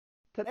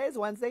Today is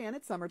Wednesday and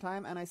it's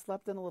summertime and I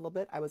slept in a little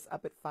bit. I was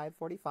up at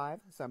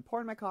 5:45, so I'm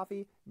pouring my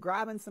coffee,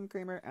 grabbing some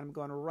creamer, and I'm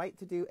going right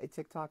to do a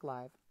TikTok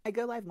live. I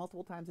go live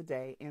multiple times a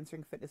day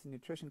answering fitness and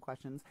nutrition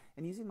questions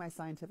and using my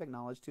scientific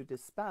knowledge to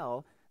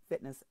dispel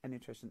fitness and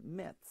nutrition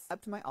myths.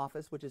 Up to my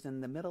office, which is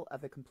in the middle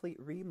of a complete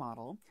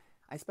remodel,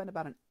 I spend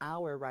about an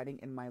hour writing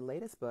in my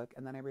latest book,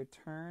 and then I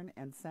return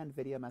and send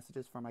video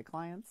messages for my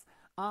clients,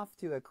 off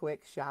to a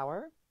quick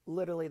shower.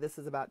 Literally, this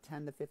is about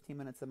 10 to 15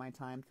 minutes of my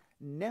time.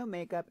 No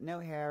makeup, no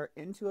hair,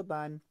 into a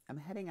bun. I'm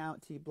heading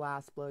out to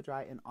Blast Blow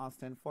Dry in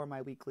Austin for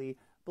my weekly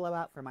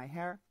blowout for my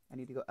hair. I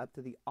need to go up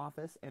to the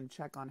office and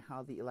check on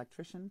how the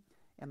electrician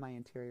and my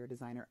interior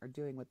designer are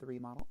doing with the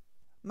remodel.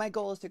 My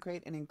goal is to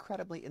create an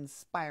incredibly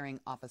inspiring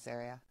office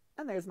area.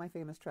 And there's my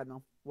famous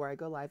treadmill, where I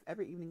go live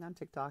every evening on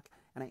TikTok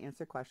and I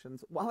answer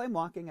questions while I'm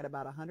walking at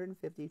about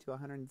 150 to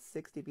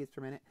 160 beats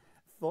per minute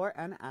for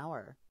an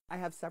hour. I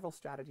have several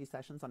strategy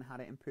sessions on how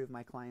to improve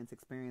my clients'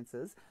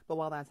 experiences, but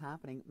while that's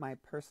happening, my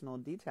personal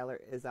detailer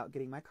is out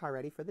getting my car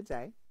ready for the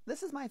day.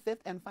 This is my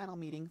fifth and final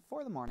meeting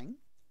for the morning.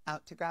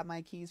 Out to grab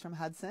my keys from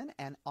Hudson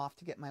and off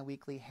to get my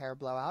weekly hair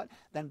blowout,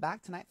 then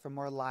back tonight for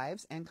more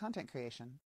lives and content creation.